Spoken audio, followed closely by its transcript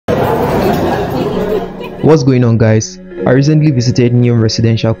What's going on, guys? I recently visited Neom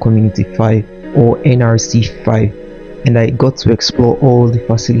Residential Community 5 or NRC-5 and I got to explore all the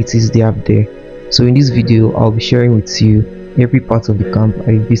facilities they have there. So in this video I'll be sharing with you every part of the camp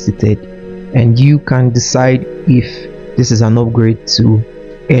I visited, and you can decide if this is an upgrade to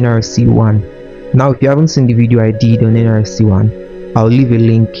NRC-1. Now if you haven't seen the video I did on NRC-1, I'll leave a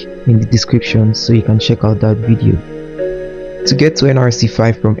link in the description so you can check out that video. To get to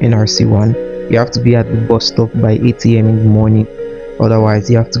NRC-5 from NRC-1, you have to be at the bus stop by 8 AM in the morning. Otherwise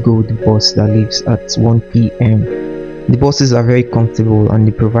you have to go with the bus that leaves at 1 PM. The buses are very comfortable and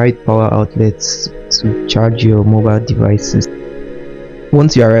they provide power outlets to charge your mobile devices.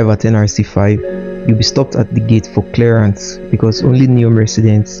 Once you arrive at NRC-5, you'll be stopped at the gate for clearance because only Neom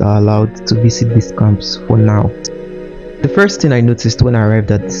residents are allowed to visit these camps for now. The first thing I noticed when I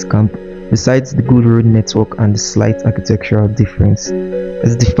arrived at this camp, besides the good road network and the slight architectural difference,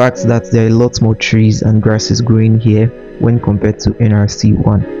 is the fact that there are a lot more trees and grasses growing here when compared to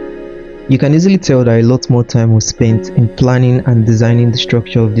NRC-1. You can easily tell that a lot more time was spent in planning and designing the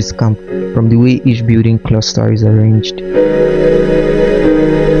structure of this camp from the way each building cluster is arranged.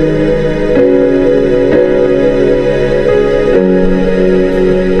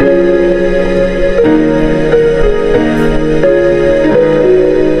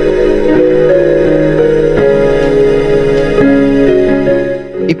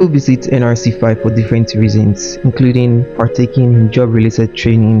 People visit NRC-5 for different reasons, including partaking in job-related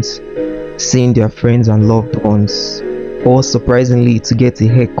trainings, seeing their friends and loved ones, or surprisingly to get a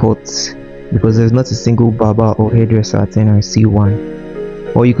haircut because there's not a single barber or hairdresser at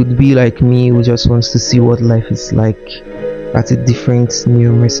NRC-1. Or you could be like me who just wants to see what life is like at a different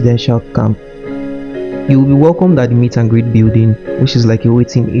new residential camp. You will be welcomed at the meet and greet building, which is like a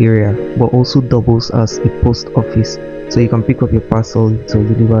waiting area but also doubles as a post office, so you can pick up your parcel till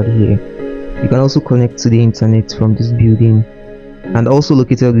delivered here. You can also connect to the internet from this building, and also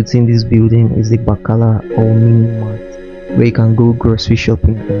located within this building is the Bakala or mini mart where you can go grocery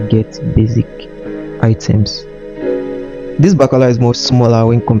shopping and get basic items. This Bakala is much smaller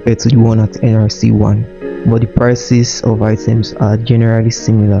when compared to the one at NRC-1, but the prices of items are generally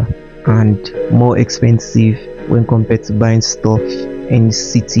similar and more expensive when compared to buying stuff in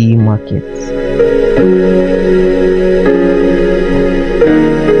city markets.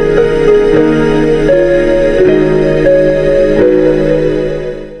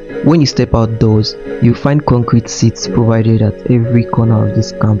 When you step outdoors, you'll find concrete seats provided at every corner of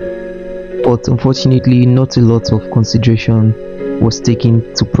this camp, but unfortunately not a lot of consideration was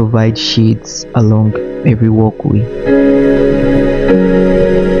taken to provide shades along every walkway.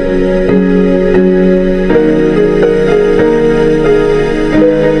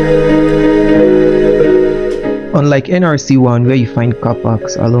 Unlike NRC-1 where you find car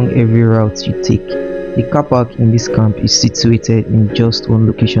parks along every route you take, the car park in this camp is situated in just one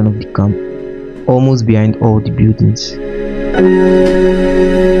location of the camp, almost behind all the buildings.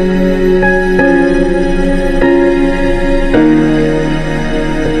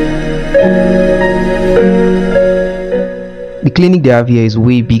 The clinic they have here is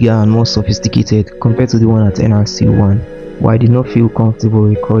way bigger and more sophisticated compared to the one at NRC-1, but I did not feel comfortable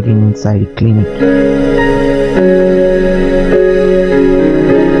recording inside the clinic.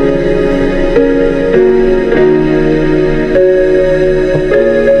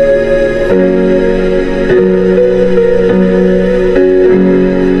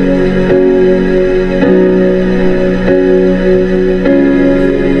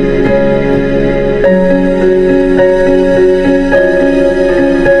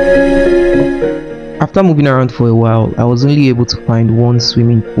 After moving around for a while, I was only able to find one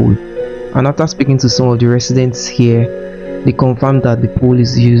swimming pool, and after speaking to some of the residents here, they confirmed that the pool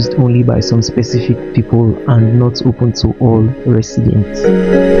is used only by some specific people and not open to all residents.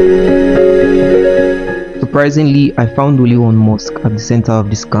 Surprisingly, I found only one mosque at the center of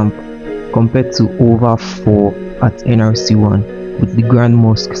this camp compared to over 4 at NRC-1, with the Grand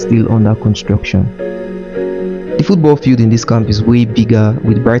Mosque still under construction. The football field in this camp is way bigger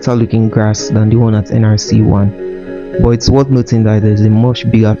with brighter looking grass than the one at NRC-1, but it's worth noting that there's a much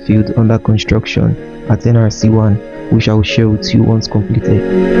bigger field under construction at NRC-1, which I will share with you once completed.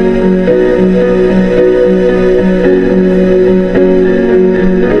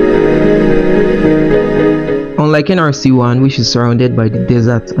 Unlike NRC-1, which is surrounded by the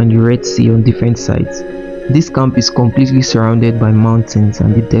desert and the Red Sea on different sides, this camp is completely surrounded by mountains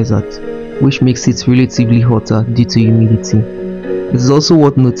and the desert, which makes it relatively hotter due to humidity. It is also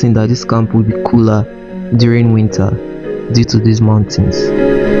worth noting that this camp will be cooler during winter due to these mountains.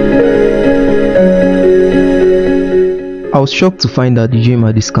 I was shocked to find that the gym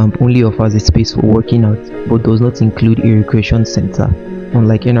at this camp only offers a space for working out but does not include a recreation center,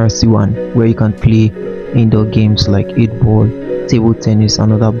 unlike NRC-1 where you can play indoor games like 8-ball, table tennis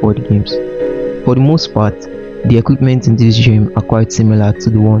and other board games. For the most part, the equipment in this gym are quite similar to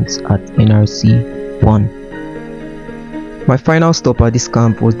the ones at NRC-1. My final stop at this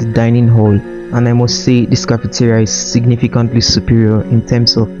camp was the dining hall, and I must say this cafeteria is significantly superior in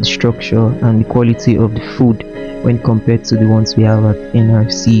terms of the structure and the quality of the food when compared to the ones we have at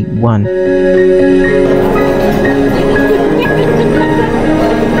NRC-1.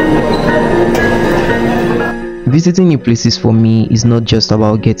 Visiting new places for me is not just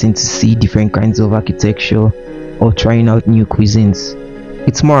about getting to see different kinds of architecture or trying out new cuisines.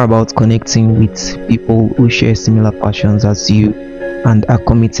 It's more about connecting with people who share similar passions as you and are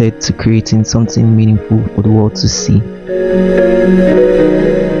committed to creating something meaningful for the world to see.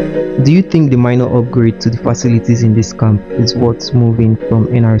 Do you think the minor upgrade to the facilities in this camp is worth moving from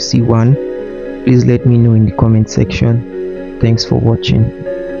NRC-1? Please let me know in the comment section. Thanks for watching.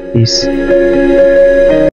 Peace.